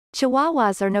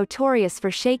Chihuahuas are notorious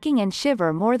for shaking and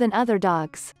shiver more than other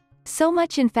dogs. So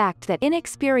much in fact that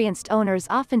inexperienced owners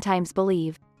oftentimes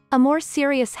believe a more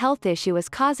serious health issue is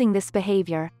causing this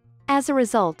behavior. As a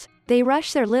result, they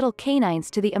rush their little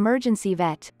canines to the emergency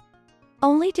vet,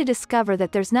 only to discover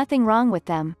that there's nothing wrong with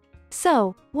them.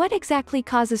 So, what exactly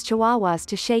causes Chihuahuas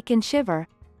to shake and shiver?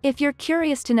 If you're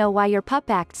curious to know why your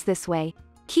pup acts this way,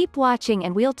 keep watching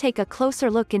and we'll take a closer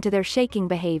look into their shaking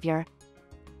behavior.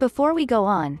 Before we go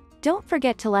on, don't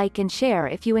forget to like and share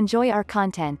if you enjoy our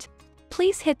content.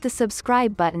 Please hit the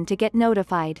subscribe button to get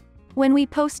notified when we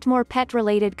post more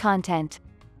pet-related content.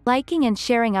 Liking and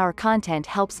sharing our content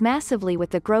helps massively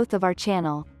with the growth of our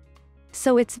channel,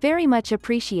 so it's very much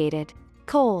appreciated.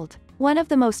 Cold. One of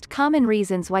the most common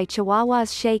reasons why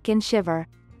Chihuahuas shake and shiver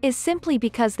is simply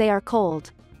because they are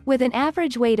cold. With an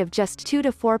average weight of just 2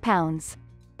 to 4 pounds,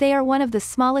 they are one of the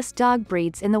smallest dog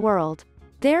breeds in the world.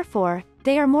 Therefore,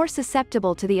 they are more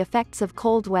susceptible to the effects of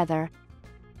cold weather.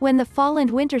 When the fall and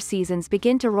winter seasons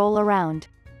begin to roll around,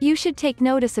 you should take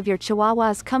notice of your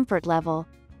Chihuahua's comfort level.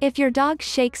 If your dog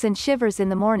shakes and shivers in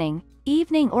the morning,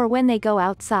 evening or when they go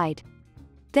outside,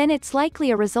 then it's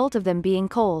likely a result of them being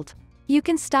cold. You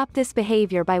can stop this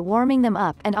behavior by warming them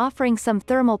up and offering some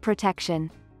thermal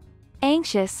protection.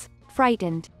 Anxious,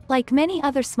 frightened. Like many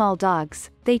other small dogs,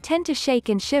 they tend to shake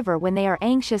and shiver when they are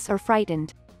anxious or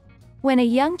frightened. When a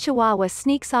young Chihuahua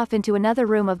sneaks off into another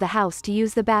room of the house to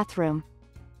use the bathroom,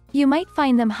 you might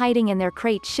find them hiding in their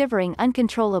crate shivering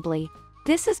uncontrollably.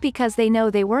 This is because they know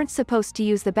they weren't supposed to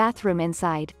use the bathroom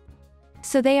inside,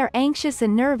 so they are anxious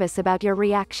and nervous about your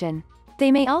reaction.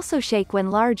 They may also shake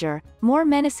when larger, more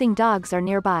menacing dogs are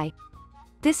nearby.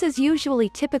 This is usually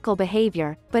typical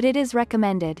behavior, but it is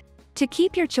recommended to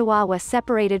keep your Chihuahua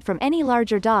separated from any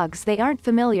larger dogs they aren't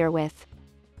familiar with.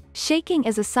 Shaking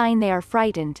is a sign they are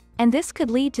frightened, and this could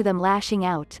lead to them lashing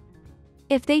out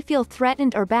if they feel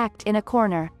threatened or backed in a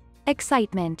corner.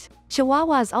 Excitement.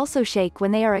 Chihuahuas also shake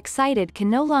when they are excited, can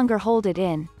no longer hold it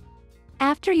in.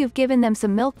 After you've given them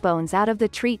some milk bones out of the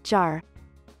treat jar,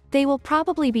 they will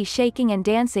probably be shaking and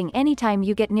dancing anytime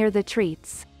you get near the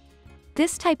treats.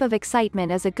 This type of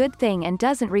excitement is a good thing and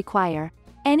doesn't require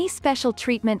any special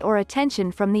treatment or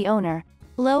attention from the owner.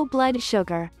 Low blood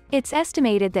sugar. It's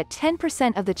estimated that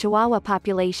 10% of the Chihuahua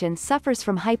population suffers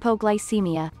from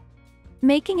hypoglycemia,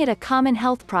 making it a common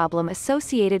health problem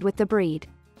associated with the breed.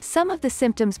 Some of the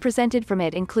symptoms presented from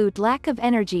it include lack of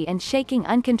energy and shaking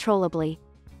uncontrollably.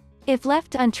 If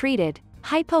left untreated,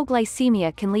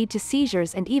 hypoglycemia can lead to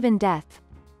seizures and even death.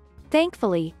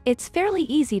 Thankfully, it's fairly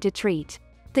easy to treat.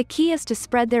 The key is to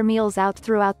spread their meals out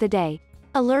throughout the day.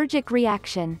 Allergic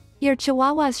reaction. Your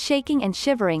Chihuahua's shaking and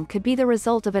shivering could be the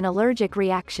result of an allergic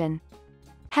reaction.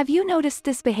 Have you noticed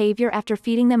this behavior after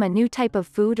feeding them a new type of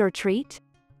food or treat?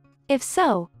 If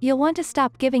so, you'll want to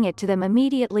stop giving it to them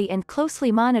immediately and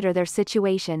closely monitor their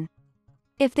situation.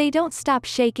 If they don't stop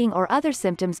shaking or other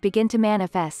symptoms begin to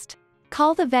manifest,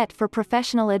 call the vet for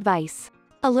professional advice.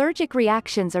 Allergic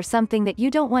reactions are something that you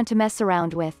don't want to mess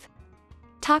around with.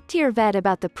 Talk to your vet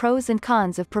about the pros and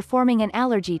cons of performing an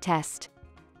allergy test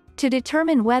to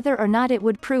determine whether or not it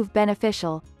would prove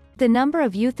beneficial. The number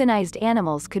of euthanized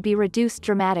animals could be reduced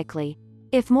dramatically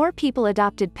if more people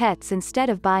adopted pets instead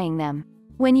of buying them.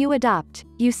 When you adopt,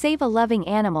 you save a loving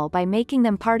animal by making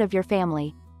them part of your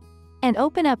family, and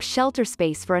open up shelter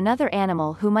space for another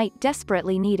animal who might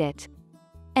desperately need it,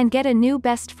 and get a new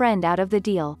best friend out of the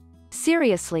deal.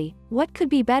 Seriously, what could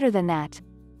be better than that?